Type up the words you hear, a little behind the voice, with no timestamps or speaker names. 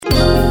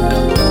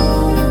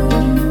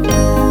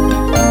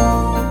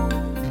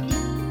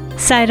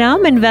Sai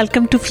Ram and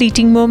welcome to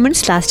Fleeting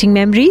Moments, Lasting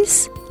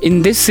Memories.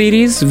 In this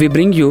series, we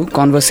bring you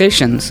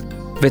conversations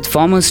with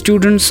former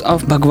students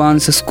of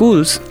Bhagwan's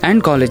schools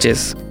and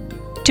colleges.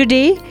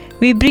 Today,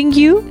 we bring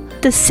you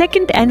the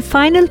second and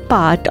final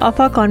part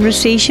of our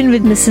conversation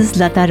with Mrs.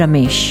 Lata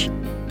Ramesh.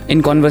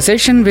 In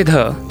conversation with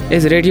her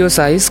is Radio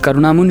Sai's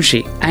Karuna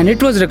Munshi, and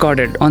it was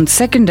recorded on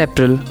 2nd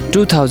April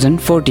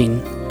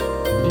 2014.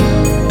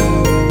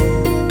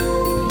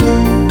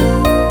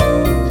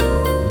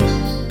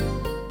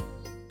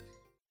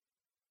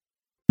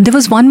 There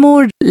was one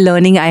more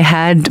learning I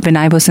had when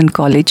I was in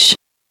college.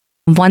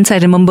 Once I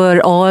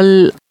remember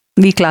all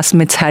we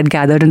classmates had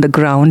gathered on the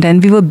ground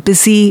and we were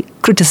busy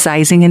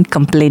criticizing and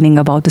complaining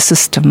about the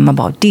system,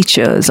 about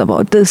teachers,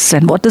 about this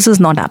and what this is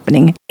not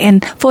happening.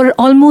 And for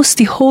almost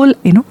the whole,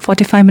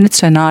 45 minutes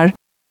to an hour,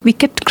 we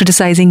kept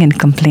criticizing and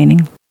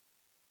complaining.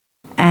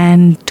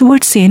 And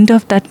towards the end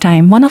of that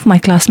time, one of my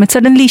classmates,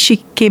 suddenly she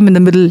came in the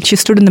middle, she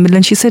stood in the middle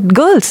and she said,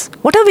 "Girls,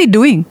 what are we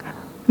doing?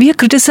 We are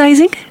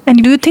criticizing,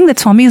 and do you think that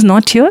Swami is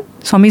not here?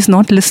 Swami is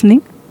not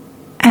listening?"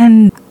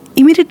 And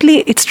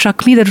immediately it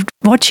struck me that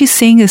what she's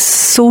saying is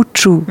so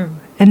true.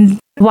 And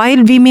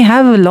while we may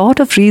have a lot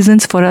of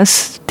reasons for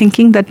us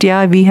thinking that,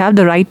 we have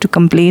the right to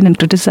complain and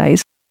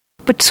criticize,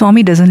 but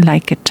Swami doesn't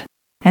like it.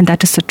 And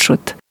that is the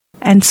truth.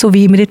 And so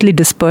we immediately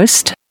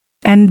dispersed.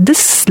 And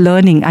this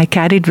learning I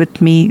carried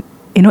with me,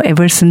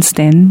 ever since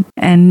then.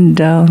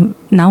 And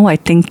now I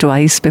think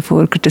twice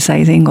before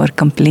criticizing or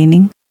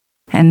complaining.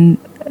 And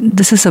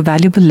this is a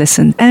valuable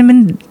lesson. I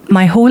mean,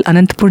 my whole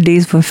Anantapur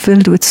days were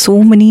filled with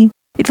so many.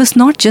 It was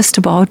not just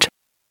about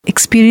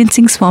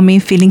experiencing Swami,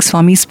 feeling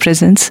Swami's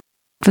presence.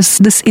 It was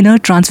this inner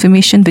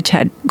transformation which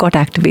had got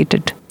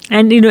activated.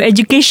 And,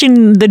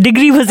 education, the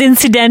degree was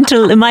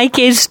incidental. In my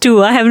case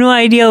too, I have no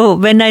idea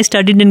when I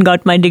studied and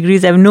got my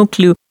degrees. I have no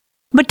clue.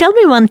 But tell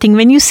me one thing,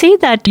 when you say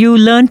that you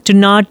learned to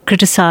not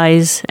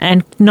criticize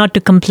and not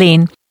to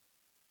complain,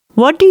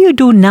 what do you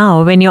do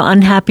now when you're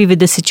unhappy with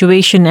the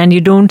situation and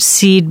you don't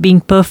see it being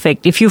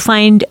perfect? If you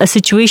find a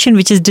situation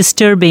which is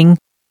disturbing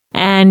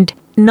and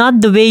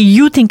not the way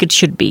you think it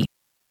should be,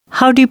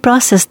 how do you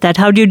process that?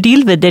 How do you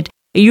deal with it?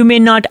 You may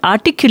not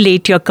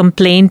articulate your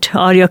complaint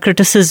or your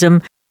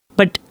criticism,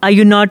 but are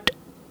you not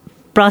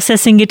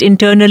processing it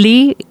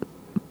internally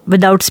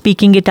without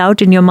speaking it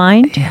out in your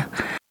mind? Yeah.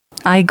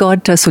 I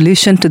got a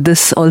solution to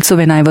this also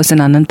when I was in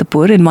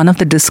Anantapur. In one of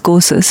the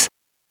discourses,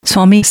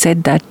 Swami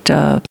said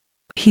that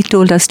he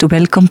told us to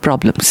welcome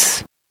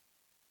problems.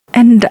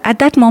 And at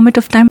that moment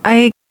of time,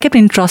 I kept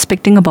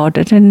introspecting about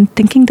it and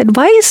thinking that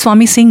why is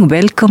Swami saying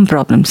welcome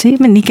problems? I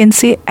mean, he can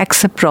say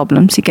accept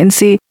problems, he can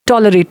say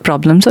tolerate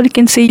problems, or he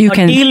can say you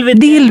can deal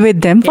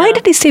with them. Yeah. Why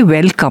did he say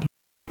welcome?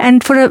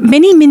 And for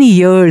many, many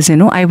years,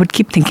 I would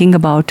keep thinking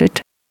about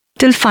it.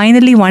 Till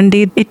finally one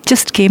day, it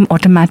just came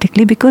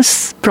automatically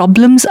because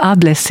problems are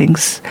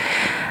blessings.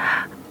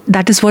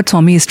 That is what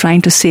Swami is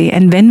trying to say.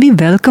 And when we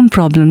welcome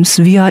problems,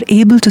 we are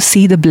able to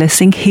see the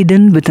blessing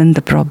hidden within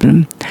the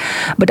problem.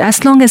 But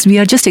as long as we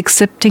are just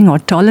accepting or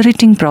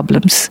tolerating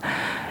problems,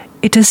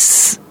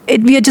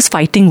 we are just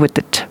fighting with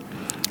it.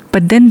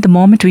 But then the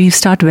moment we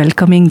start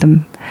welcoming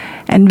them,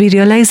 and we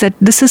realize that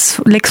this is,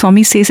 like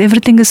Swami says,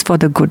 everything is for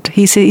the good.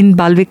 He says in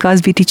Bal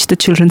Vikas, we teach the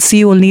children,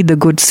 see only the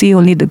good, see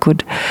only the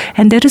good.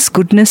 And there is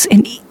goodness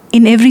in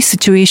every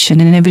situation,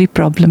 in every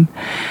problem.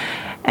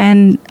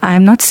 And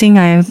I'm not saying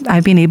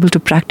I've been able to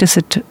practice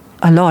it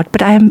a lot,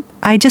 but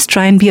I just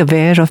try and be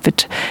aware of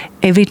it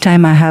every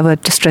time I have a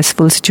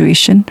stressful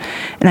situation.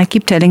 And I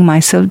keep telling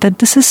myself that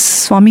this is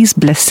Swami's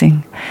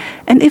blessing.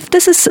 And if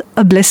this is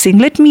a blessing,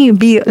 let me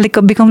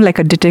become like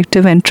a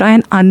detective and try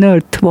and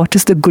unearth what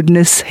is the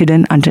goodness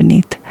hidden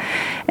underneath.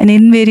 And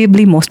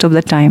invariably, most of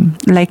the time,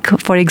 like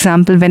for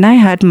example, when I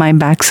had my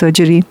back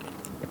surgery,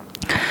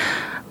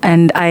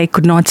 and I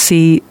could not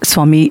see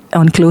Swami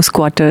on close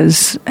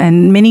quarters.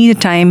 And many a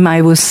time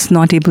I was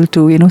not able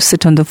to,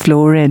 sit on the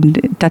floor and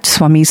touch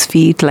Swami's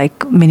feet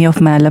like many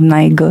of my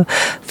alumni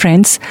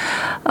friends.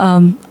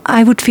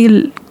 I would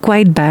feel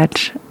quite bad.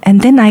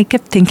 And then I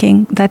kept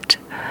thinking that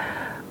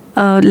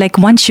like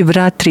one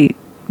Shivratri,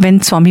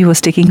 when Swami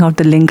was taking out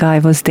the linga, I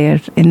was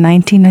there in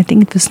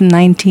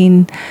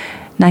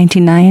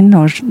 1999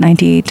 or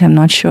 98, I'm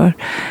not sure.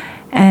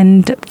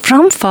 And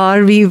from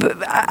far,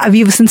 I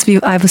was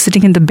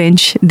sitting in the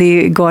bench,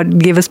 God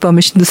gave us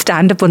permission to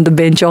stand up on the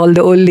bench, all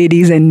the old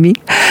ladies and me.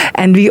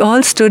 And we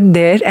all stood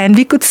there and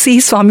we could see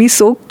Swami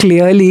so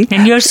clearly.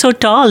 And you're so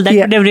tall, that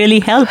would have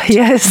really helped.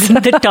 Yes.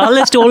 The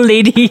tallest old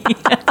lady.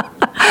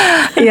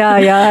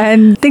 Yeah.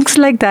 And things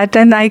like that.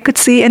 And I could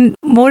see, and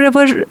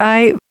moreover,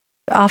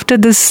 after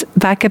this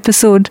back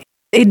episode,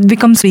 it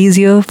becomes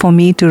easier for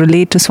me to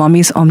relate to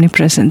Swami's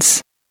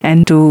omnipresence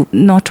and to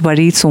not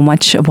worry so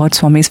much about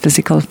Swami's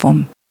physical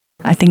form.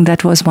 I think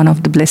that was one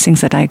of the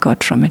blessings that I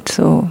got from it.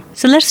 So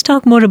let's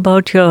talk more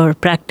about your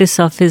practice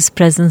of his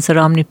presence or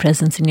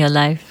omnipresence in your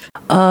life.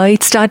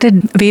 It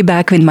started way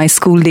back in my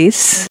school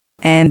days.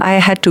 And I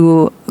had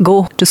to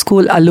go to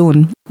school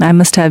alone. I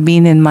must have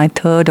been in my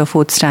 3rd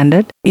or 4th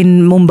standard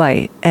in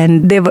Mumbai.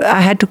 And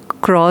I had to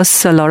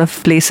cross a lot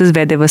of places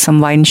where there were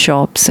some wine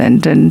shops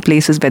and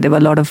places where there were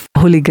a lot of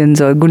hooligans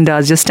or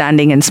gundas just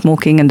standing and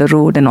smoking in the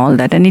road and all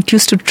that. And it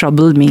used to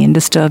trouble me and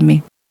disturb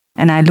me.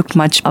 And I looked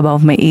much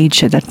above my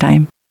age at that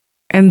time.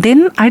 And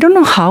then, I don't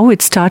know how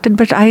it started,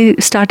 but I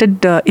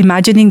started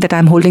imagining that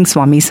I'm holding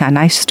Swami's hand.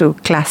 I used to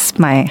clasp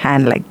my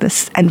hand like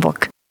this and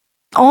walk.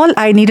 All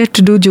I needed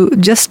to do,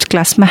 just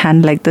clasp my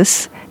hand like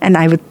this, and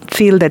I would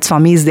feel that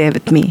Swami is there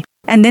with me.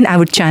 And then I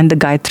would chant the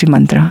Gayatri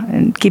mantra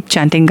and keep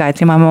chanting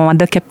Gayatri. My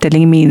mother kept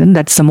telling me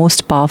that's the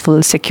most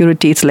powerful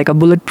security. It's like a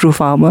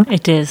bulletproof armor.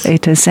 It is.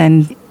 It is,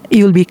 and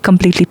you'll be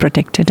completely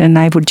protected. And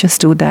I would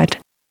just do that.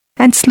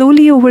 And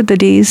slowly over the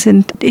days,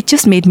 and it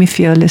just made me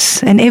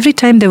fearless. And every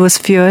time there was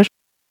fear,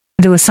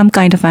 there was some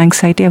kind of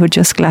anxiety, I would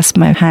just clasp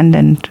my hand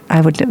and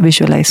I would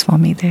visualize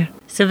Swami there.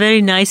 It's a very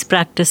nice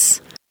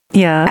practice.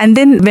 Yeah. And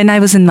then when I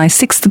was in my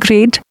 6th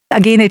grade,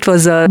 again, it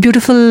was a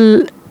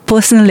beautiful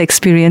personal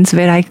experience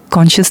where I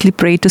consciously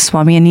prayed to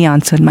Swami and he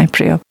answered my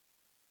prayer.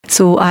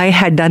 So I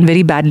had done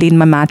very badly in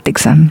my math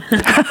exam.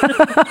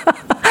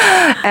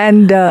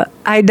 And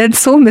I did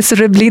so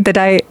miserably that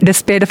I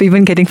despaired of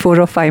even getting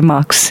 4 or 5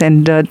 marks.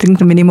 And I think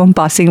the minimum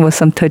passing was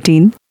some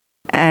 13.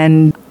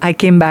 And I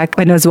came back,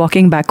 when I was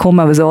walking back home,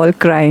 I was all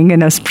crying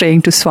and I was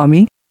praying to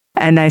Swami.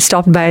 And I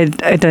stopped by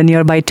at a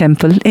nearby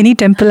temple. Any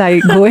temple I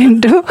go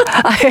into,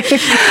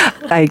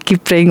 I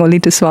keep praying only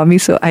to Swami.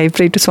 So I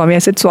prayed to Swami. I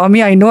said,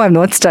 Swami, I know I've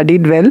not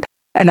studied well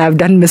and I've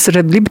done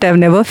miserably, but I've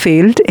never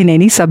failed in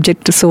any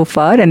subject so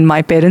far. And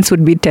my parents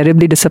would be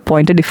terribly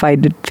disappointed if I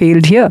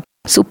failed here.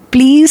 So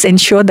please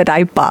ensure that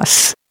I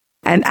pass.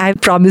 And I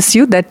promise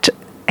you that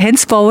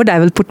henceforward, I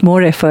will put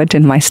more effort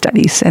in my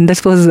studies. And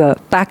this was a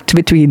pact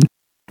between.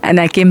 And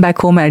I came back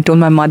home and I told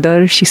my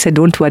mother, she said,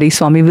 don't worry,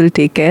 Swami will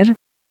take care.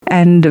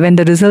 And when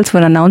the results were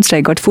announced, I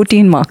got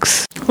 14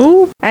 marks.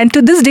 Oh. And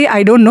to this day,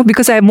 I don't know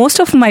because most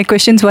of my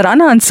questions were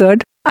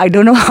unanswered. I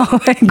don't know how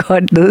I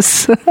got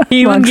this.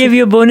 He even gave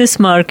you a bonus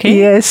mark, eh?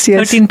 Yes.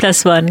 13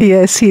 plus 1.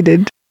 Yes, he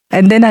did.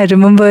 And then I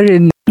remember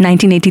in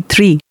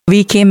 1983,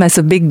 we came as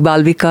a big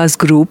Bal Vikas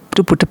group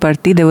to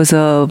Puttaparthi. There was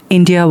a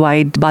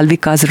India-wide Bal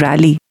Vikas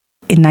rally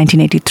in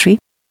 1983.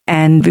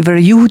 And we were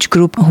a huge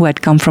group who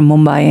had come from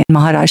Mumbai and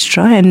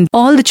Maharashtra. And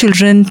all the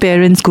children,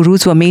 parents,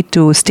 gurus were made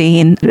to stay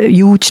in.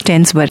 Huge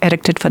tents were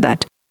erected for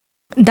that.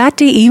 That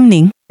day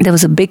evening, there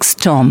was a big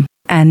storm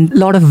and a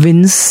lot of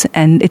winds.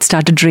 And it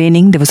started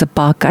raining. There was a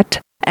power cut.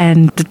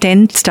 And the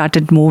tent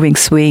started moving,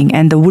 swaying.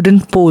 And the wooden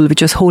pole,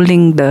 which was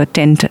holding the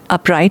tent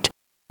upright,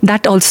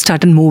 that also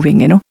started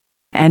moving,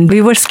 And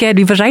we were scared.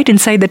 We were right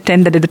inside the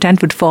tent that the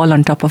tent would fall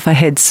on top of our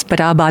heads. But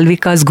our Bal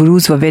Vikas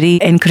gurus were very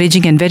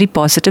encouraging and very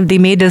positive. They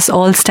made us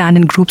all stand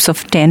in groups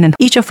of 10 and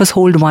each of us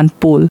hold one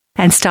pole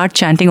and start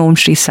chanting Om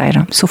Shri Sai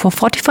Ram. So for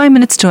 45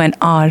 minutes to an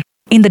hour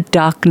in the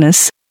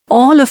darkness,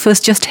 all of us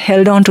just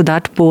held on to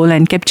that pole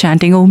and kept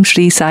chanting Om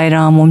Shri Sai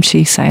Ram, Om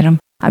Shri Sai Ram.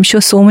 I'm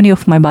sure so many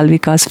of my Bal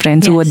Vikas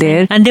friends who were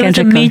there. And there was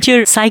a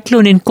major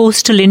cyclone in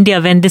coastal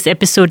India when this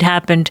episode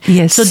happened.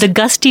 Yes. So the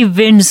gusty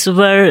winds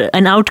were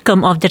an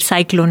outcome of that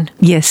cyclone.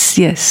 Yes.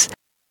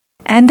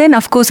 And then,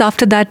 of course,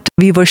 after that,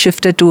 we were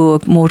shifted to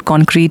more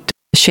concrete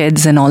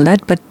sheds and all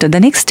that. But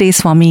the next day,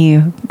 Swami,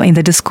 in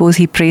the discourse,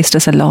 he praised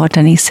us a lot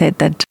and he said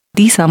that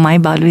these are my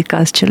Bal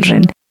Vikas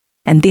children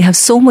and they have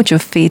so much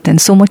of faith and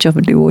so much of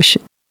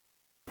devotion.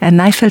 And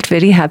I felt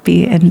very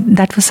happy. And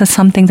that was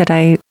something that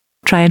I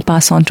try and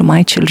pass on to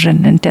my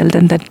children and tell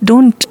them that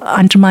don't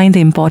undermine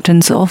the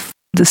importance of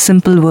the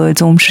simple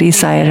words Om Shri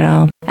Sai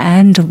Ram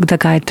and the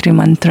Gayatri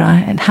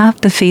mantra and have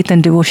the faith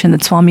and devotion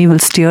that Swami will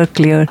steer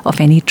clear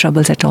of any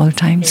troubles at all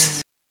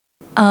times.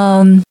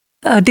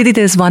 Didi,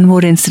 there's one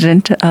more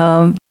incident.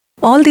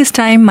 All this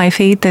time, my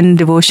faith and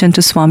devotion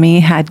to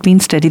Swami had been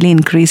steadily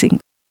increasing.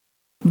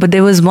 But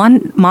there was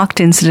one marked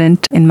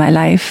incident in my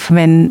life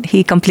when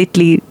he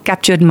completely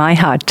captured my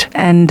heart.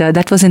 And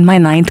that was in my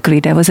 9th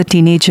grade. I was a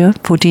teenager,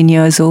 14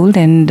 years old,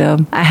 and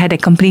I had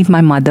accompanied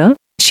my mother.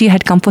 She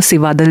had come for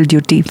Sivadal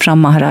duty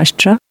from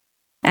Maharashtra.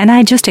 And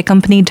I just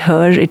accompanied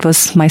her. It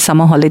was my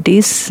summer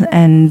holidays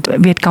and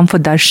we had come for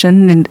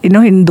darshan. And,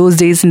 in those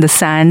days in the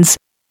sands,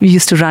 we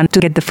used to run to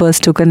get the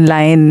first token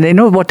line,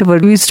 whatever.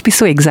 We used to be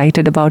so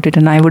excited about it.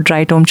 And I would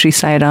write Om Shri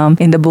Sai Ram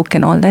in the book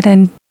and all that.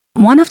 And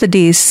one of the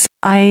days,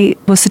 I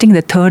was sitting in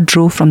the 3rd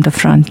row from the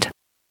front.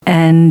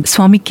 And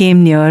Swami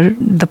came near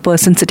the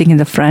person sitting in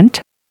the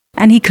front.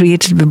 And he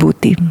created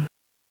vibhuti.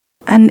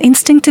 And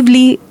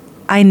instinctively,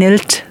 I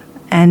knelt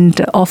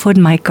and offered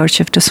my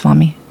kerchief to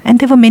Swami. And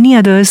there were many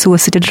others who were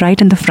seated right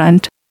in the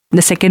front, in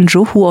the 2nd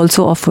row, who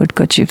also offered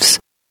kerchiefs.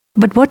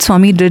 But what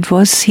Swami did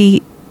was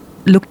he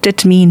looked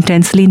at me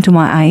intensely into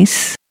my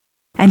eyes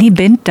and he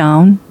bent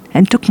down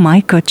and took my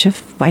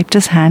kerchief, wiped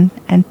his hand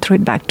and threw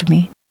it back to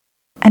me.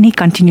 And he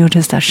continued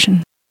his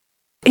darshan.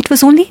 It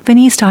was only when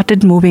he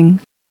started moving,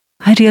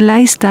 I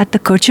realized that the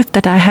kerchief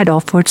that I had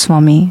offered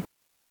Swami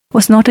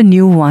was not a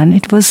new one.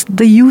 It was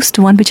the used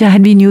one which I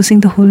had been using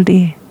the whole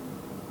day.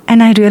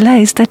 And I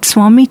realized that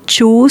Swami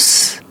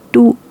chose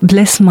to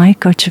bless my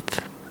kerchief,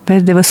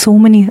 where there were so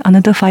many,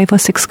 another 5 or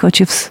 6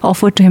 kerchiefs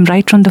offered to him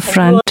right from the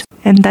front.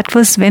 And that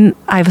was when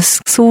I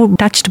was so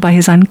touched by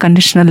his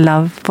unconditional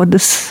love for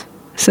this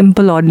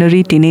simple,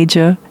 ordinary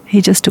teenager.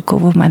 He just took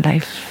over my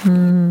life.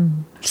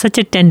 Such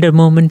a tender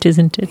moment,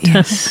 isn't it?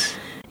 Yes.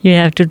 You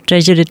have to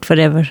treasure it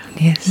forever.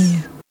 Yes.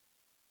 Yeah.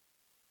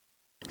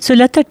 So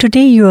Lata,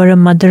 today you are a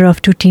mother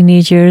of 2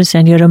 teenagers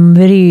and you're a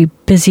very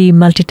busy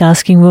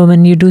multitasking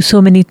woman. You do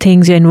so many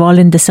things. You're involved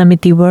in the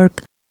Samiti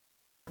work.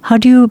 How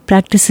do you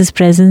practice His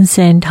presence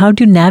and how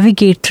do you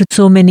navigate through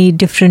so many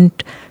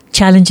different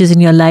challenges in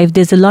your life?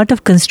 There's a lot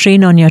of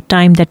constraint on your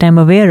time that I'm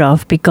aware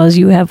of because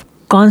you have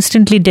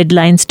constantly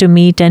deadlines to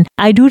meet. And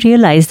I do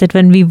realize that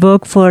when we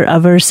work for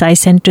our Sai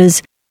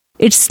centers,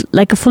 it's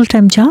like a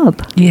full-time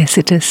job. Yes,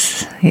 it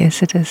is.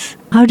 Yes, it is.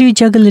 How do you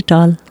juggle it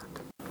all?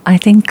 I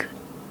think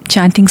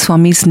chanting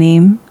Swami's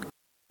name,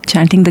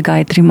 chanting the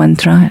Gayatri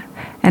Mantra,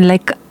 and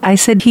like I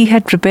said, he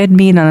had prepared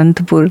me in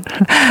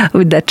Anantapur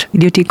with that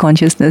duty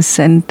consciousness,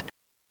 and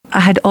I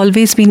had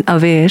always been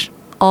aware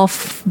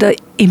of the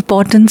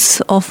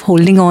importance of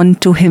holding on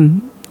to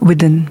him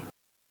within.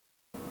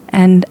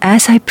 And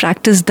as I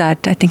practiced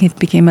that, I think it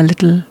became a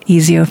little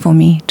easier for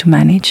me to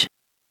manage.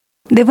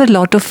 There were a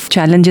lot of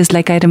challenges.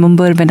 Like I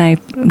remember when I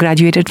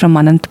graduated from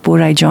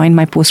Anantapur, I joined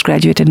my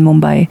postgraduate in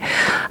Mumbai.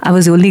 I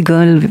was the only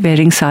girl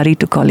wearing sari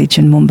to college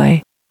in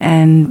Mumbai.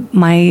 And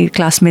my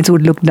classmates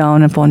would look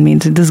down upon me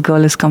and say, this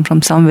girl has come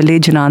from some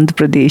village in Andhra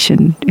Pradesh,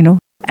 and,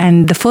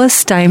 And the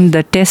first time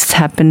the tests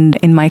happened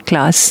in my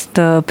class,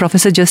 the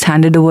professor just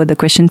handed over the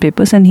question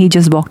papers and he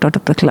just walked out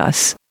of the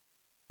class.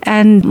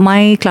 And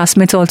my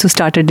classmates also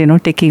started,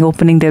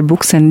 opening their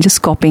books and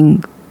just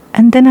copying.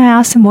 And then I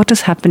asked him, what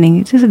is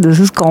happening? He said, this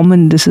is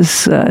common.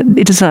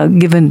 It is a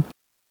given.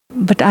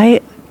 But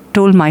I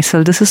told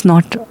myself, this is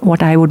not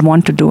what I would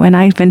want to do. And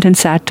I went and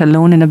sat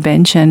alone in a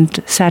bench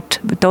and sat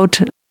without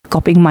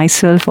copying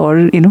myself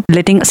or,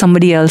 letting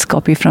somebody else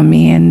copy from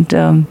me.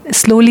 And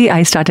slowly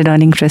I started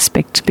earning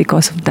respect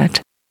because of that.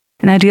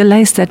 And I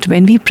realized that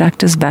when we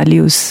practice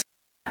values,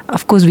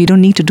 of course, we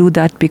don't need to do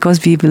that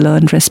because we will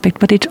earn respect,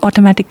 but it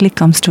automatically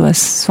comes to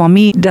us.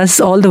 Swami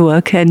does all the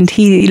work and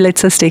he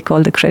lets us take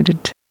all the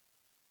credit.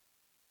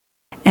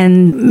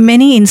 And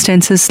many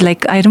instances,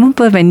 like I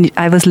remember when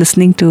I was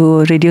listening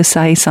to Radio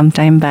Sai some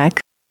time back,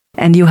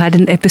 and you had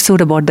an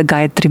episode about the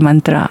Gayatri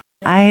Mantra.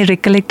 I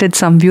recollected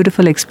some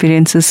beautiful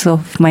experiences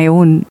of my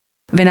own.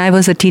 When I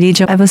was a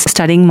teenager, I was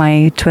studying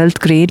my 12th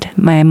grade.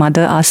 My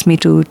mother asked me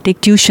to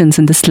take tuitions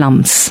in the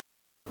slums.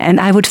 And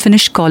I would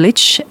finish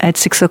college at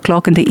 6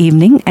 o'clock in the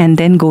evening and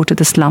then go to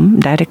the slum.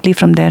 Directly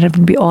from there, I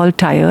would be all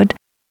tired.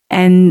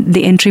 And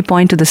the entry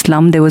point to the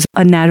slum, there was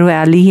a narrow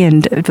alley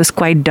and it was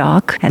quite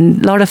dark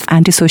and a lot of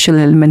antisocial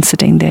elements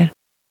sitting there.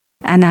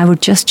 And I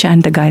would just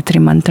chant the Gayatri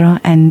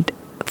Mantra, and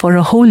for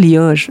a whole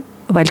year,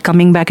 while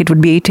coming back, it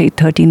would be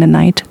 8:30 in the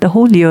night. The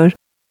whole year,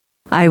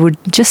 I would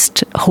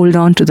just hold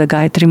on to the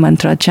Gayatri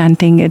Mantra,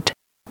 chanting it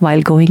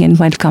while going and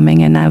while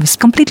coming. And I was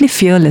completely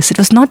fearless. It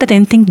was not that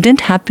anything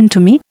didn't happen to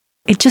me.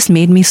 It just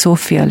made me so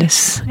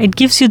fearless. It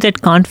gives you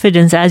that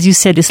confidence. As you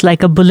said, it's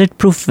like a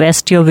bulletproof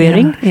vest you're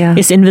wearing. Yeah.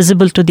 It's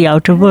invisible to the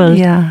outer world.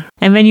 Yeah.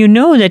 And when you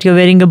know that you're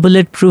wearing a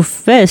bulletproof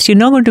vest, you're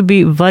not going to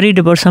be worried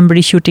about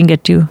somebody shooting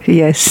at you.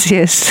 Yes.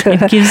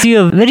 It gives you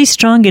a very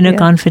strong inner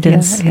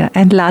confidence. Yeah.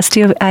 And last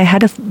year, I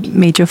had a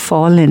major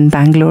fall in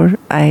Bangalore.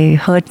 I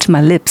hurt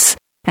my lips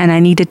and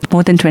I needed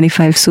more than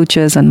 25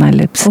 sutures on my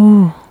lips.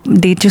 Oh.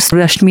 They just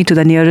rushed me to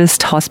the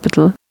nearest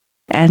hospital.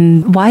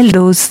 And while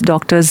those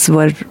doctors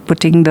were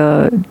putting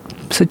the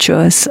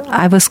sutures,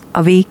 I was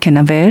awake and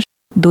aware.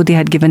 Though they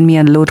had given me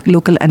a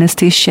local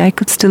anesthesia, I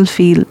could still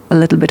feel a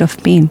little bit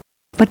of pain.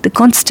 But the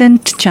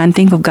constant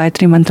chanting of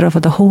Gayatri Mantra for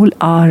the whole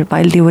hour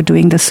while they were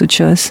doing the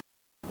sutures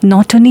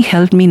not only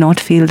helped me not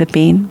feel the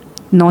pain,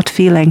 not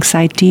feel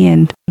anxiety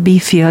and be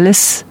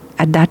fearless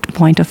at that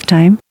point of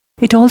time,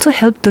 it also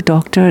helped the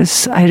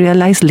doctors, I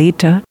realized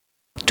later,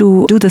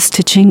 to do the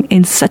stitching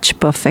in such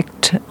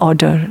perfect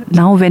order.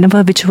 Now,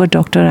 whichever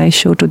doctor I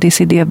show to, they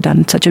say they have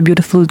done such a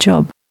beautiful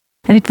job.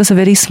 And it was a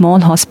very small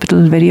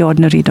hospital, very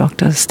ordinary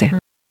doctors there.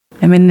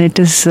 I mean, it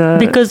is...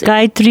 because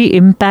Gayatri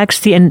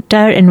impacts the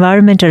entire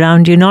environment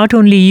around you, not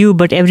only you,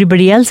 but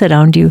everybody else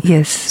around you.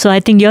 Yes. So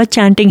I think your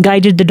chanting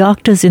guided the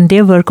doctors in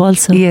their work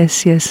also.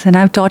 Yes. And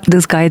I've taught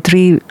this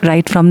Gayatri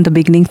right from the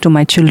beginning to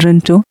my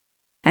children too.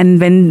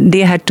 And when they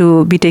had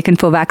to be taken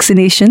for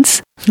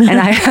vaccinations,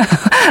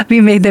 and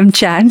we made them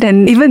chant.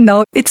 And even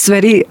now, it's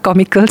very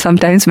comical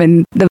sometimes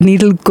when the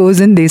needle goes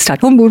in, they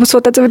start, and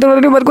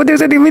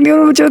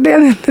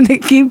they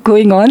keep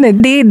going on.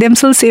 And they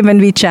themselves say when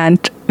we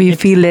chant, we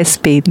feel less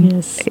pain.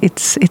 Yes.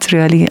 It's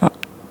really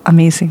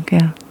amazing,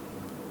 yeah.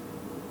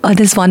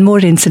 There's one more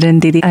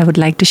incident, Didi, I would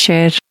like to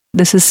share.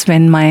 This is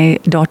when my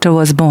daughter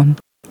was born.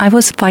 I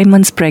was 5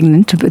 months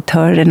pregnant with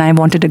her and I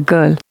wanted a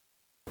girl.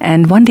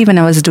 And one day when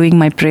I was doing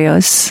my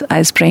prayers, I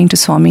was praying to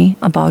Swami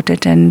about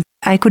it, and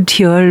I could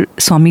hear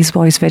Swami's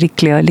voice very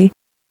clearly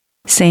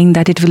saying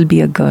that it will be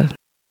a girl.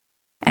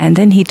 And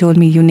then he told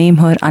me, you name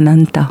her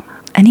Ananta.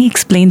 And he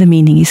explained the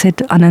meaning. He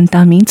said,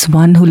 Ananta means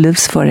one who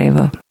lives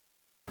forever.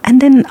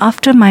 And then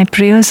after my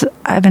prayers,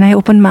 when I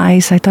opened my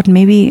eyes, I thought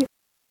maybe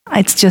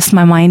it's just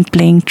my mind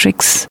playing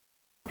tricks.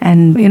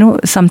 And,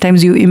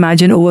 sometimes you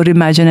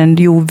over-imagine, and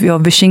you're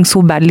wishing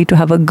so badly to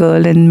have a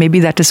girl, and maybe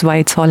that is why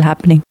it's all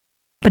happening.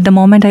 But the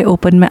moment I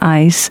opened my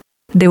eyes,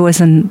 there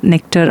was a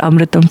nectar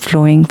amritam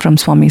flowing from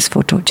Swami's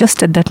photo.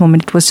 Just at that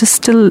moment, it was just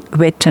still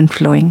wet and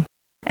flowing.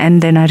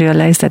 And then I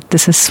realized that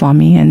this is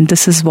Swami, and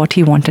this is what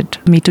he wanted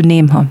me to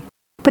name her.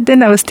 But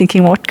then I was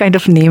thinking what kind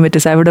of name it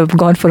is. I would have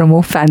gone for a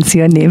more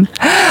fancier name.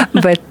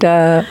 But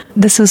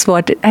this is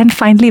what... And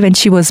finally, when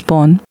she was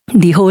born,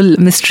 the whole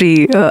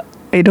mystery,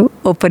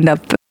 opened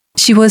up.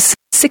 She was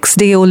a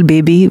 6-day-old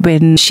baby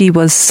when she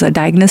was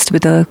diagnosed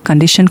with a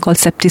condition called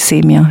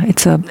septicemia.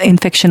 It's an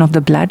infection of the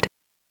blood.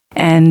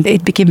 And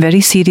it became very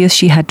serious.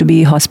 She had to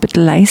be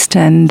hospitalized,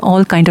 and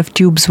all kind of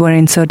tubes were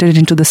inserted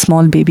into the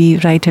small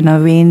baby right in her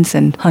veins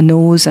and her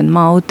nose and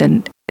mouth.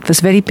 And it was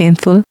very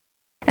painful.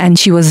 And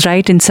she was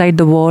right inside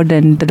the ward,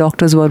 and the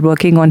doctors were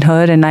working on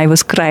her, and I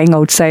was crying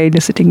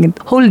outside, sitting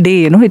the whole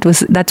day,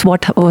 that's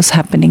what was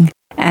happening.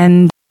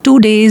 And 2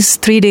 days,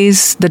 3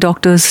 days, the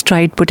doctors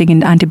tried putting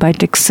in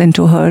antibiotics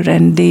into her,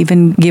 and they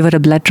even gave her a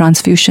blood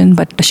transfusion,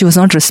 but she was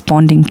not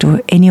responding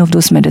to any of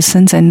those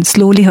medicines, and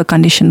slowly her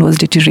condition was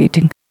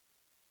deteriorating.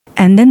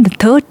 And then the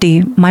 3rd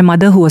day, my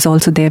mother, who was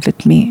also there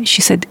with me,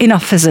 she said,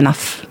 enough is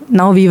enough.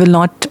 Now we will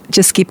not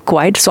just keep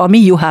quiet. Swami,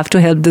 you have to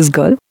help this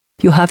girl.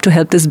 You have to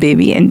help this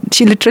baby. And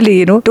she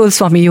literally, told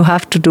Swami, you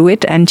have to do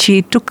it. And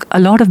she took a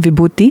lot of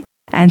vibhuti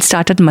and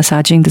started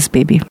massaging this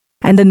baby.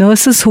 And the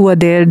nurses who were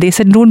there, they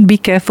said, don't be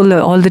careful,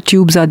 all the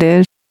tubes are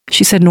there.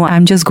 She said, no,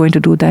 I'm just going to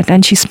do that.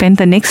 And she spent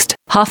the next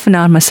half an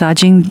hour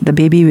massaging the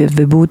baby with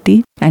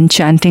vibhuti and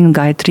chanting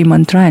Gayatri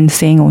mantra and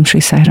saying Om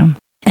Shri Sai Ram.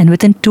 And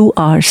within 2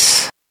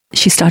 hours,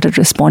 she started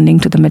responding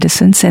to the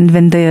medicines. And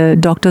when the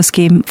doctors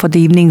came for the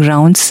evening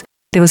rounds,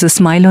 there was a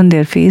smile on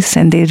their face,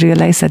 and they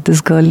realized that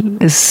this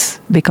girl is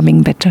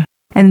becoming better.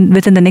 And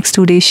within the next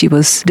 2 days, she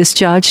was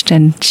discharged,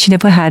 and she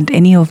never had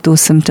any of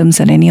those symptoms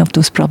and any of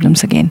those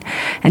problems again.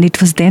 And it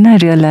was then I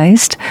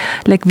realized,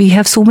 we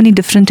have so many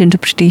different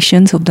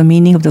interpretations of the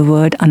meaning of the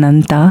word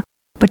Ananta.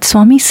 But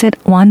Swami said,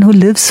 one who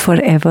lives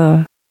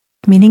forever,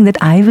 meaning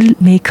that I will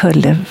make her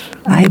live.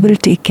 I will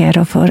take care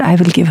of her. I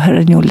will give her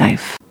a new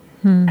life.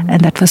 And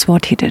that was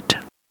what he did.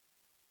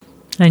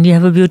 And you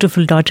have a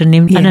beautiful daughter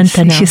named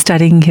Ananta now. She's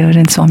studying here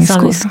in Swami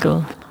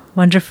School.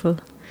 Wonderful.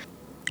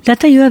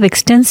 Lata, you have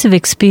extensive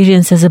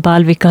experience as a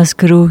Bal Vikas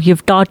Guru.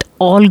 You've taught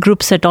all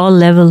groups at all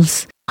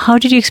levels. How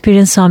did you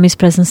experience Swami's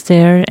presence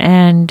there?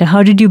 And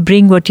how did you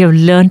bring what you have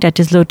learned at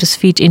his lotus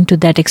feet into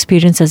that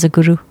experience as a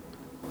Guru?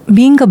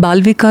 Being a Bal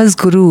Vikas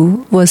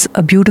Guru was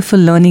a beautiful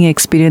learning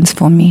experience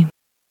for me.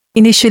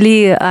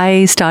 Initially,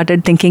 I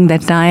started thinking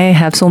that I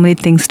have so many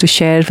things to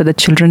share for the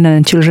children,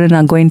 and children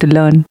are going to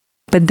learn.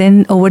 But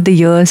then over the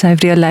years,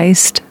 I've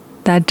realized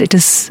that it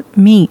is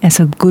me as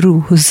a guru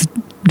who's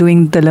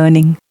doing the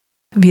learning.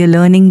 We are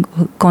learning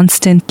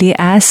constantly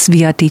as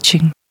we are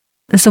teaching.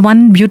 There's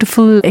one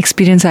beautiful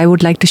experience I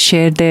would like to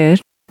share there.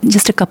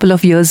 Just a couple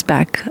of years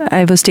back,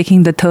 I was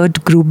taking the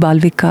 3rd group Bal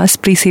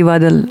Vikas,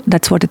 Pre-Sevadal,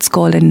 that's what it's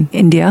called in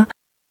India.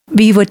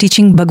 We were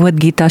teaching Bhagavad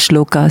Gita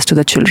shlokas to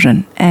the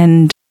children,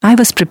 and I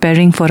was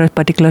preparing for a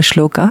particular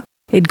shloka.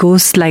 It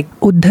goes like,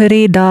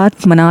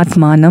 Uddharedat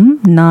manatmanam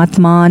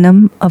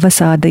natmanam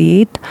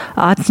avasadayet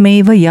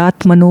atmaiva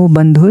yatmano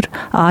bandhur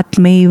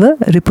atmaiva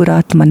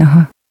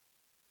ripuratmanaha.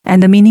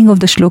 And the meaning of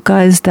the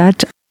shloka is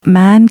that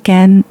man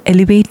can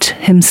elevate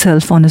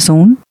himself on his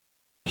own.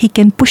 He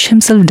can push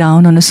himself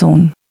down on his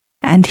own.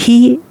 And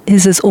he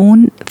is his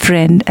own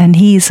friend, and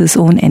he is his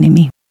own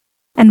enemy.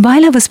 And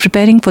while I was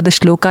preparing for the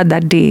shloka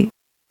that day,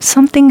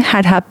 something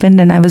had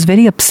happened, and I was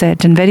very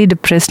upset and very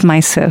depressed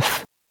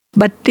myself.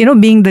 But,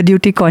 being the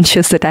duty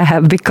conscious that I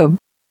have become,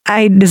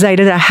 I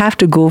decided I have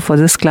to go for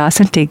this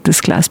class and take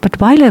this class. But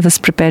while I was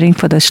preparing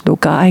for the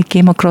shloka, I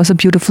came across a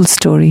beautiful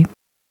story.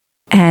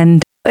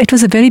 And it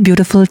was a very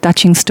beautiful,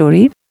 touching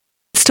story.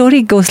 The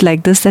story goes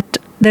like this, that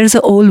there's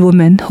an old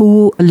woman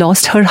who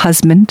lost her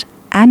husband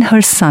and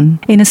her son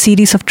in a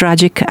series of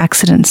tragic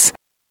accidents.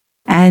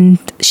 And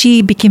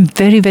she became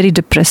very, very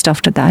depressed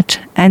after that.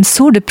 And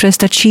so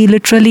depressed that she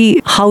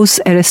literally house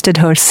arrested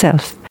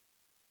herself.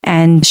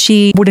 And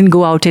she wouldn't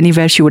go out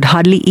anywhere. She would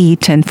hardly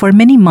eat. And for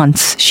many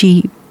months,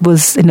 she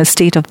was in a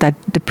state of that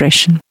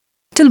depression.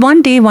 Till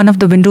one day, one of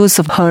the windows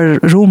of her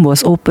room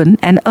was open,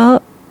 and a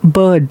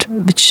bird,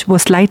 which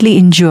was slightly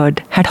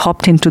injured, had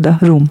hopped into the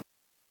room.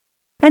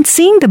 And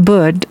seeing the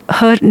bird,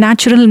 her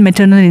natural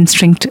maternal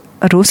instinct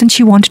arose, and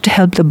she wanted to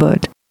help the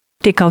bird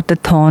take out the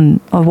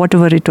thorn or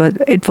whatever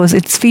it was.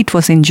 Its feet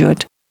was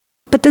injured.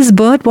 But this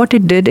bird, what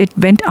it did, it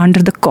went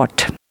under the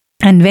cot.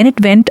 And when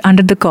it went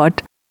under the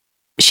cot,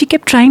 she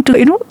kept trying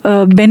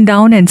to, bend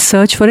down and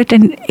search for it.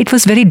 And it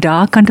was very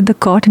dark under the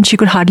cot, and she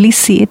could hardly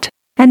see it.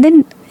 And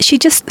then she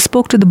just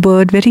spoke to the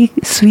bird very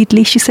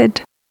sweetly. She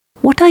said,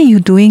 "What are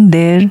you doing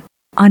there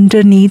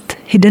underneath,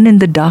 hidden in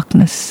the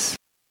darkness?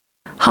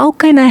 How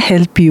can I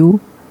help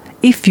you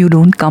if you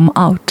don't come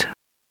out?"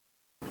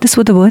 These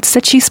were the words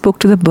that she spoke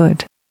to the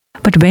bird.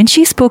 But when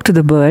she spoke to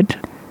the bird,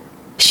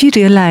 she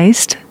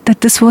realized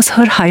that this was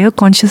her higher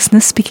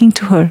consciousness speaking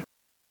to her.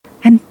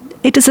 And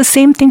it is the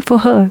same thing for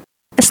her.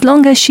 As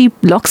long as she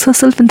locks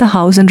herself in the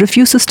house and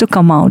refuses to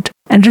come out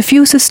and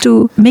refuses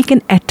to make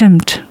an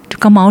attempt to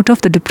come out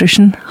of the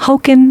depression, how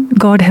can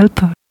God help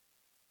her?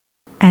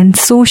 And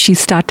so she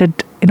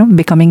started,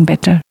 becoming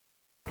better.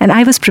 And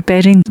I was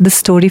preparing this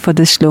story for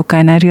this shloka,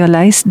 and I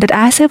realized that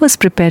as I was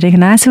preparing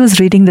and as I was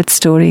reading that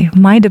story,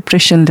 my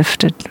depression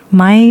lifted.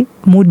 My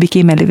mood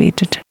became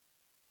elevated.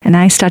 And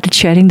I started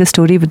sharing the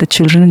story with the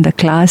children in the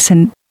class,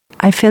 and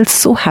I felt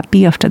so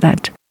happy after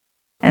that.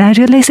 And I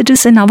realized it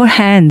is in our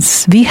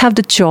hands. We have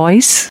the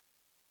choice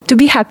to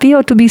be happy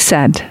or to be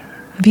sad.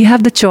 We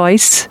have the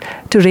choice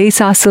to raise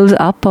ourselves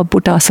up or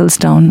put ourselves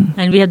down.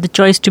 And we have the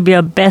choice to be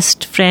our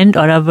best friend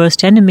or our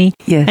worst enemy.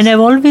 Yes. And I've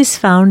always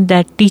found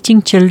that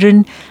teaching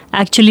children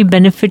actually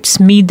benefits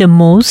me the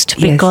most,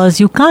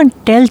 because you can't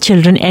tell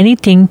children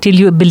anything till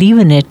you believe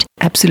in it.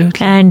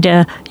 Absolutely. And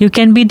you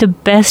can be the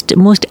best,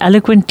 most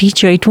eloquent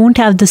teacher. It won't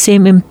have the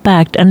same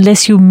impact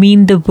unless you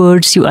mean the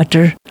words you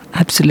utter.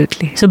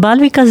 Absolutely. So Bal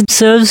Vikas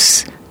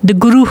serves the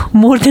guru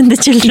more than the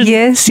children.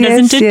 Yes.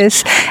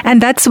 Yes.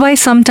 And that's why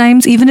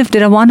sometimes, even if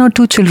there are 1 or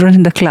 2 children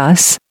in the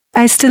class,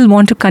 I still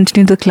want to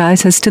continue the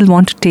class. I still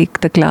want to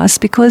take the class,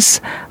 because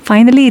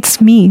finally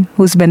it's me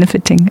who's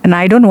benefiting, and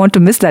I don't want to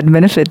miss that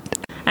benefit.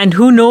 And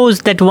who knows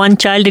that one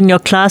child in your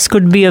class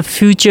could be a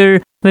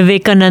future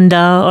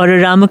Vivekananda or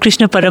a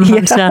Ramakrishna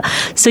Paramhamsa.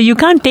 Yeah. So you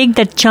can't take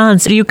that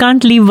chance. You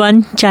can't leave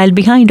one child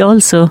behind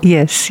also.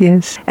 Yes.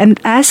 And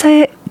as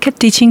I kept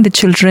teaching the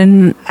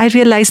children, I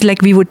realized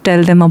we would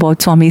tell them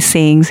about Swami's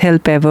sayings: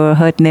 help ever,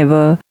 hurt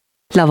never,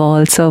 love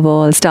all, serve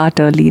all, start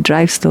early,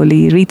 drive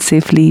slowly, read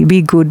safely,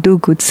 be good, do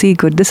good, see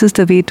good, this is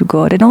the way to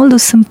God, and all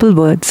those simple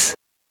words.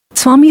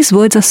 Swami's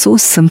words are so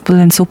simple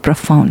and so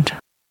profound.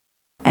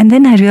 And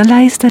then I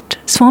realized that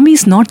Swami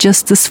is not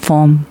just this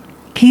form.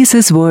 He is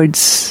his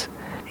words.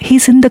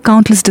 He's in the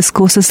countless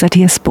discourses that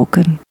he has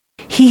spoken.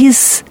 He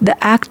is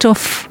the act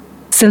of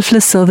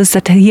selfless service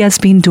that he has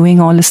been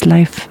doing all his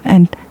life,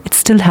 and it's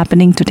still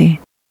happening today.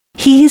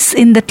 He is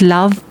in that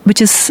love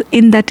which is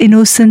in that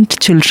innocent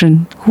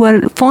children who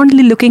are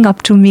fondly looking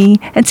up to me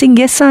and saying,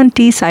 yes,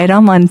 auntie, Sai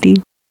Ram,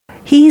 auntie.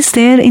 He is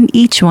there in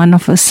each one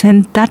of us,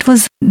 and that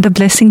was the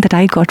blessing that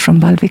I got from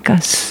Bal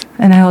Vikas.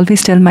 And I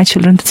always tell my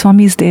children that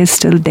Swami is there,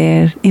 still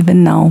there,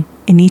 even now,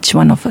 in each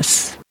one of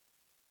us.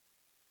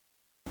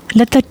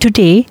 Lata,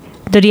 today,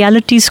 the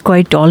reality is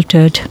quite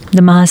altered.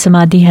 The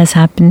Mahasamadhi has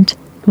happened.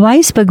 Why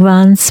is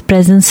Bhagwan's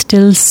presence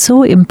still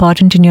so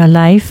important in your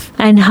life?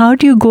 And how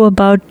do you go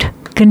about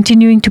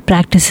continuing to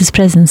practice his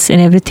presence in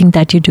everything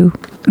that you do?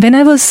 When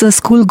I was a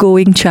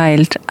school-going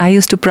child, I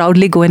used to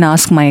proudly go and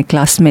ask my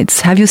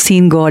classmates, have you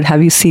seen God?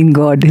 Have you seen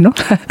God?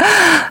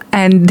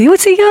 And they would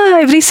say, yeah,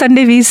 every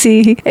Sunday we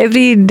see,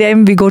 every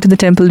time we go to the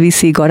temple we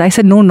see God. I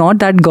said, no, not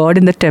that God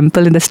in the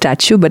temple, in the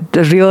statue, but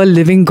the real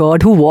living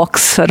God who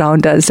walks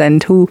around us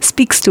and who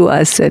speaks to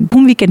us and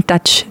whom we can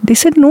touch. They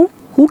said, no.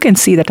 Who can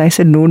see that? I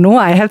said, no,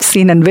 I have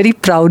seen, and very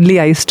proudly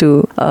I used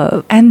to.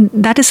 And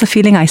that is a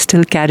feeling I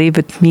still carry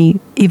with me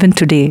even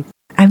today.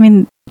 I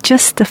mean,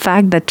 just the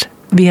fact that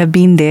we have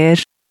been there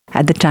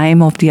at the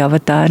time of the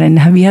avatar and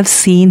we have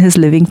seen his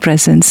living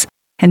presence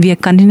and we are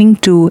continuing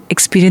to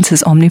experience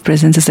his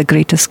omnipresence is the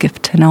greatest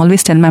gift. And I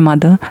always tell my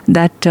mother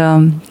that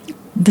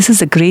this is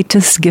the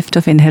greatest gift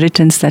of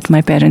inheritance that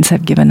my parents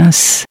have given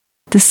us.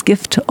 This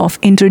gift of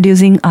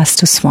introducing us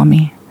to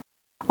Swami,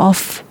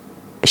 of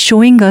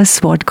showing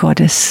us what God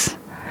is.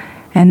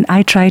 And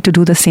I try to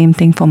do the same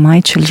thing for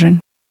my children.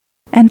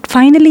 And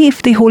finally,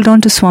 if they hold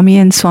on to Swami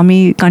and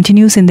Swami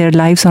continues in their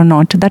lives or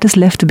not, that is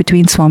left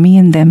between Swami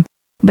and them.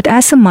 But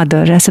as a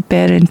mother, as a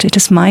parent, it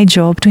is my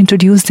job to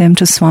introduce them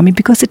to Swami,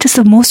 because it is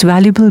the most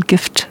valuable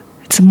gift.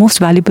 It's the most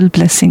valuable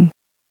blessing.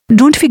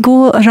 Don't we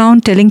go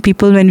around telling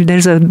people when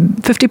there's a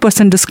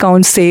 50%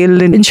 discount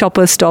sale in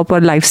Shoppers Stop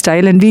or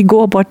Lifestyle, and we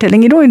go about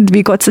telling,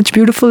 we got such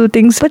beautiful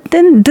things. But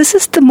then this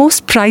is the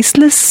most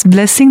priceless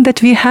blessing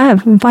that we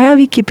have. Why are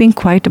we keeping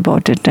quiet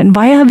about it? And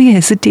why are we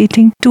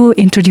hesitating to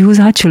introduce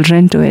our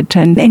children to it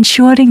and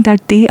ensuring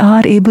that they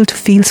are able to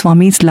feel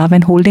Swami's love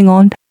and holding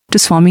on to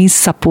Swami's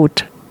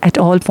support at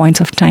all points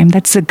of time?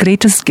 That's the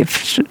greatest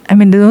gift. I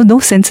mean, there's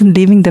no sense in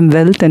leaving them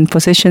wealth and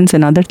possessions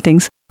and other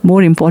things.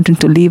 More important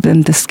to leave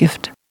them this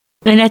gift.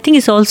 And I think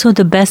it's also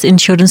the best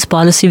insurance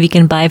policy we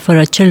can buy for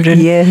our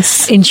children.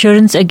 Yes.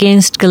 Insurance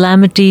against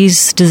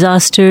calamities,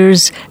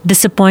 disasters,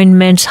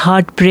 disappointments,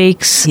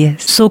 heartbreaks,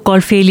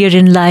 so-called failure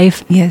in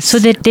life. Yes. So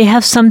that they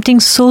have something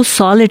so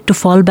solid to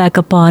fall back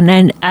upon.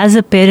 And as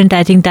a parent,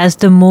 I think that's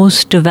the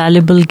most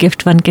valuable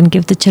gift one can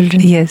give the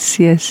children. Yes.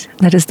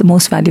 That is the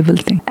most valuable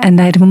thing. And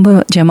I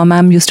remember Gemma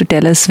ma'am used to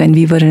tell us when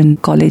we were in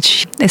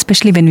college,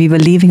 especially when we were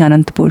leaving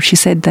Anantapur, she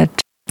said that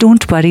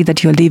don't worry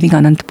that you're leaving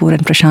Anantapur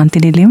and Prashanti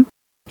Nilayam.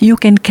 You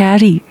can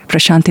carry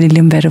Prashanti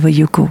Nilayam wherever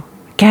you go.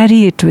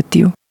 Carry it with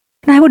you.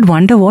 And I would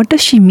wonder, what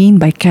does she mean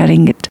by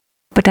carrying it?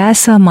 But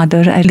as a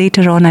mother,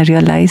 later on I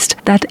realized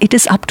that it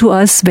is up to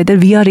us whether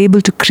we are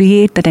able to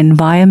create that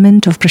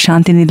environment of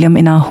Prashanthi Nilayam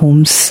in our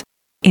homes,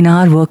 in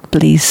our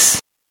workplace,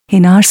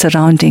 in our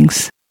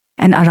surroundings,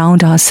 and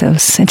around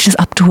ourselves. It is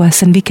up to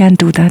us, and we can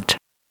do that.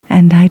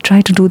 And I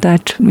try to do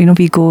that.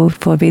 We go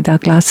for Veda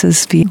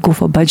classes, we go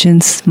for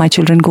bhajans, my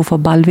children go for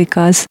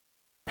Balvikas.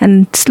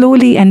 And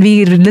slowly, and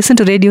we listen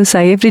to Radio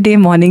Sai every day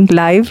morning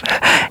live.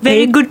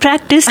 Very good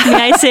practice, may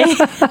I say.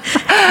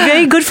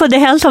 Very good for the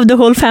health of the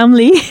whole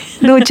family.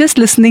 No, just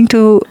listening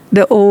to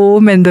the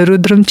Om and the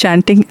Rudram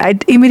chanting,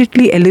 it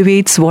immediately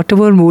elevates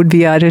whatever mood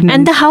we are in.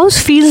 And the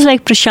house feels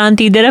like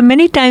Prashanthi. There are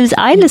many times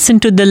I listen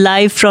to the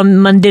live from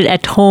Mandir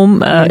at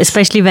home,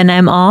 especially when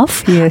I'm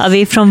off,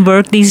 away from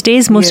work these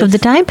days, most of the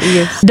time.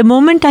 Yes. The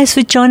moment I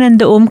switch on and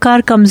the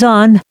Omkar comes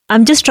on,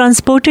 I'm just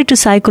transported to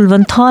Sai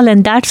Kulwant Hall,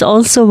 and that's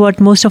also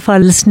what most of our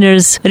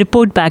listeners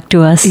report back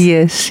to us.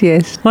 Yes,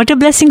 yes. What a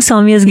blessing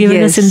Swami has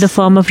given us in the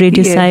form of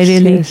Radio Sai,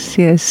 really.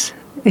 Yes.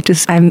 It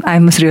is. I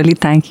must really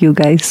thank you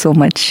guys so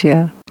much.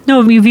 Yeah.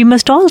 No, we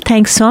must all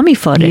thank Swami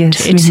for it.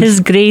 Yes, it's his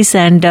grace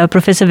and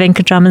Professor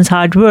Venkatraman's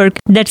hard work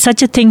that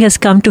such a thing has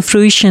come to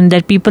fruition,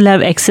 that people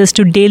have access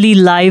to daily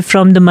live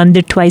from the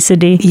mandir twice a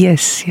day.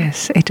 Yes,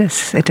 it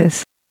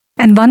is.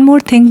 And one more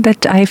thing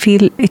that I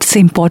feel it's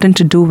important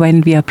to do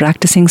when we are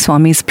practicing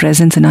Swami's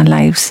presence in our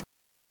lives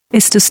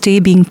is to stay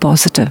being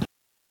positive.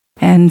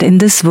 And in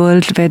this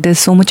world where there's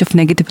so much of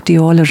negativity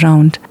all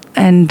around,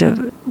 and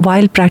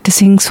while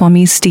practicing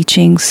Swami's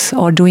teachings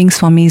or doing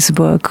Swami's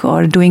work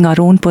or doing our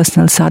own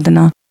personal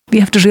sadhana, we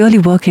have to really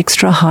work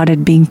extra hard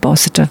at being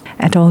positive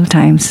at all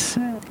times.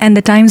 And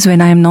the times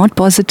when I am not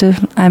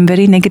positive, I am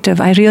very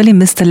negative, I really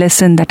miss the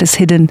lesson that is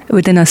hidden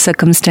within a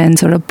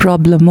circumstance or a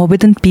problem or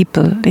within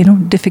people,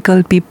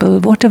 difficult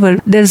people, whatever.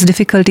 There's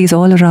difficulties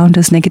all around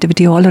us,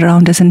 negativity all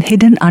around us, and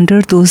hidden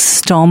under those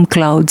storm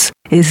clouds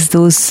is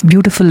those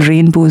beautiful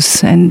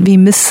rainbows. And we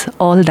miss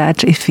all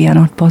that if we are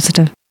not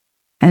positive.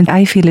 And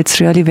I feel it's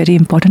really very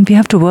important. We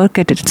have to work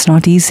at it. It's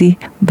not easy,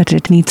 but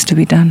it needs to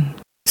be done.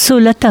 So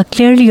Lata,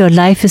 clearly your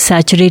life is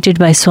saturated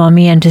by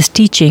Swami and his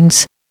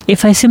teachings.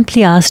 If I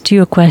simply asked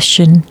you a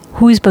question,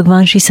 who is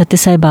Bhagwan Sri Satya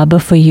Sai Baba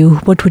for you,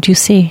 what would you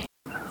say?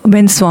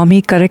 When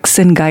Swami corrects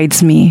and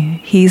guides me,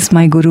 he is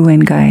my guru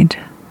and guide.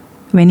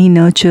 When he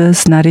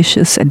nurtures,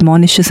 nourishes,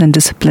 admonishes and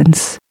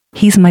disciplines,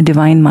 he is my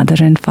divine mother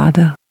and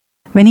father.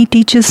 When he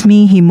teaches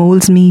me, he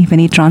molds me. When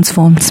he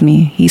transforms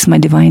me, he is my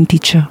divine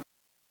teacher.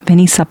 When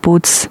he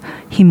supports,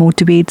 he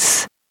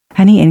motivates,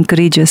 and he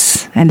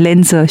encourages and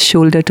lends a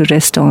shoulder to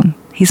rest on,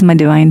 he is my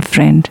divine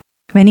friend.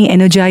 When he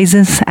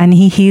energizes and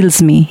he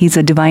heals me, he's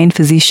a divine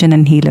physician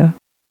and healer.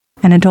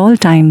 And at all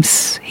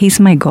times,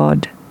 he's my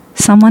God,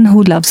 someone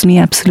who loves me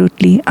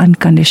absolutely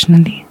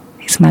unconditionally.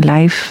 He's my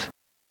life,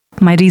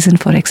 my reason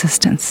for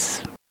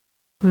existence.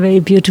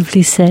 Very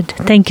beautifully said.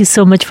 Thank you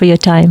so much for your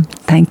time.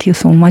 Thank you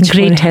so much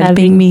for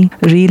helping me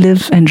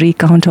relive and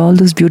recount all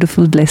those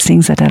beautiful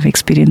blessings that I've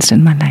experienced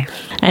in my life.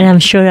 And I'm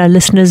sure our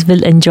listeners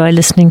will enjoy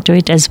listening to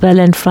it as well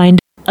and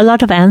find a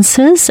lot of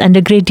answers and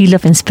a great deal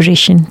of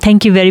inspiration.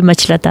 Thank you very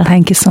much, Lata.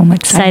 Thank you so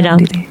much. Sai Ram.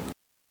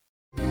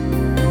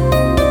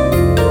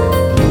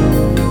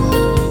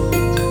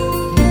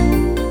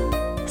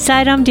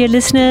 Sai Ram, dear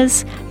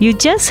listeners, you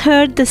just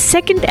heard the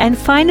second and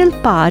final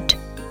part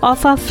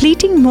of our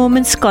Fleeting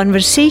Moments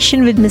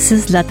conversation with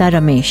Mrs. Lata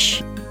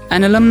Ramesh,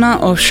 an alumna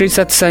of Sri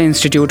Satya Sai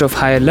Institute of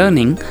Higher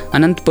Learning,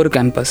 Anantapur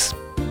campus.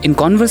 In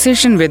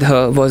conversation with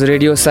her was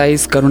Radio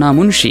Sai's Karuna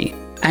Munshi,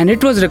 and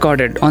it was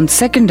recorded on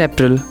 2nd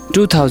April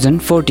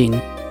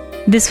 2014.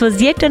 This was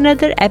yet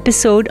another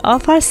episode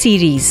of our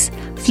series,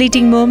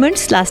 Fleeting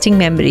Moments, Lasting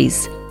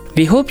Memories.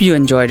 We hope you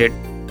enjoyed it.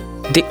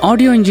 The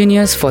audio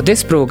engineers for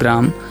this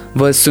program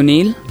were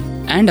Sunil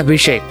and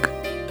Abhishek.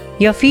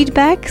 Your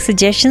feedback,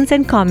 suggestions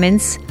and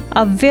comments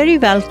are very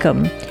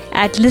welcome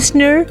at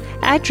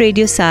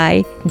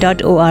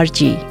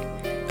listener@radiosai.org.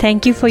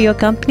 Thank you for your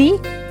company,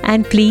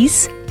 and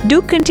please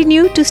do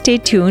continue to stay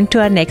tuned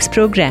to our next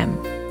program.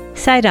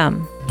 Sai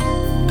Ram.